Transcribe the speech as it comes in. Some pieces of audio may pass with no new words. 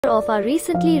of our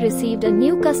recently received a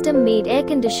new custom-made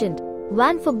air-conditioned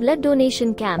van for blood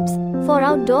donation camps, for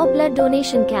outdoor blood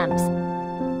donation camps.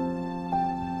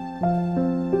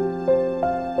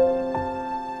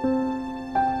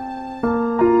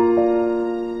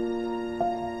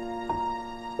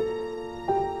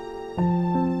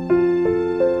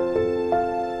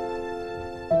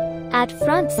 At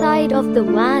front side of the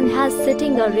van has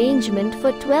sitting arrangement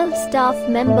for 12 staff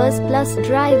members plus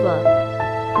driver.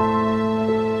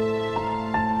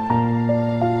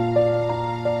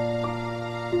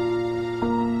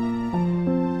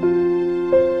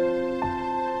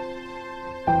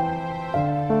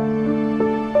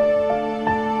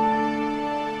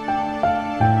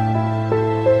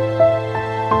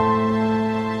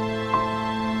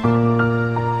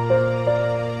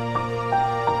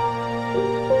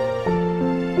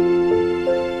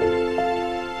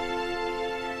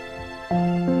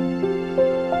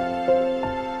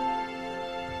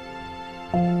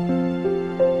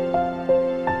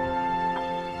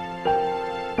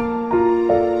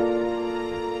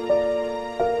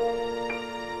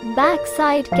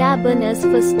 Backside cabin is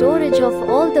for storage of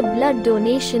all the blood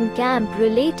donation camp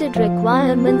related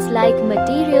requirements like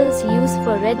materials used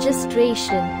for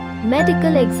registration,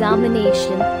 medical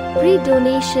examination,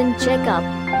 pre-donation checkup,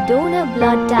 donor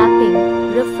blood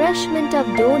tapping, refreshment of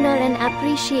donor and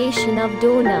appreciation of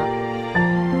donor.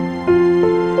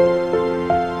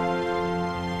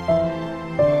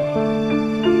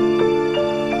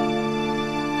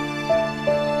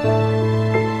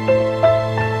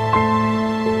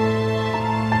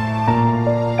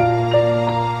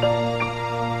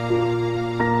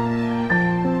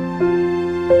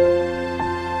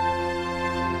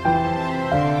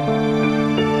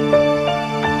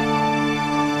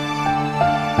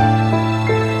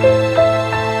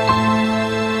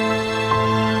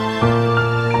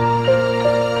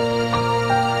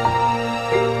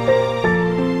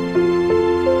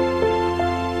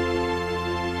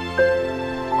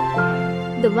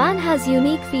 The van has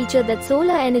unique feature that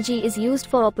solar energy is used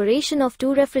for operation of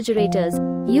 2 refrigerators,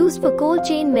 used for cold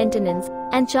chain maintenance,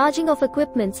 and charging of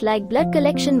equipments like blood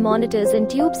collection monitors and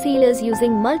tube sealers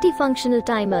using multifunctional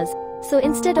timers. So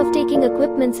instead of taking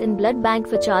equipments in blood bank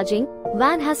for charging,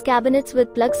 van has cabinets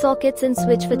with plug sockets and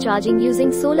switch for charging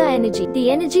using solar energy. The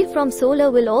energy from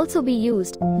solar will also be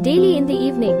used daily in the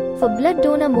evening for blood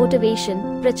donor motivation,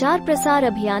 Prachar Prasar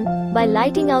Abhiyan, by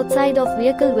lighting outside of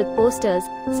vehicle with posters,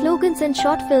 slogans and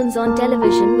short films on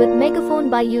television with megaphone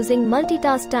by using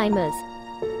multitask timers.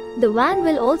 The van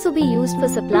will also be used for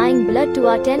supplying blood to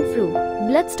our 10 FRU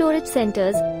blood storage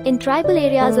centers in tribal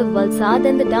areas of Valsad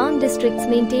and the down districts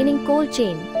maintaining cold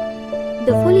chain.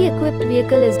 The fully equipped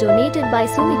vehicle is donated by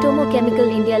Sumitomo Chemical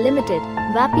India Limited,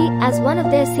 VAPI, as one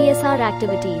of their CSR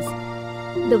activities.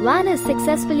 The van is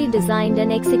successfully designed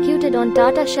and executed on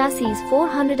Tata Chassis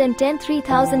 410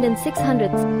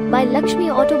 3600s by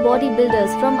Laxmi Auto Body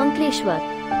Builders from Ankleshwar.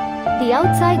 The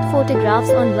outside photographs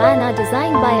on van are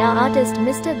designed by our artist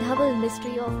Mr. Dhaval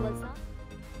Mistry of Valsad.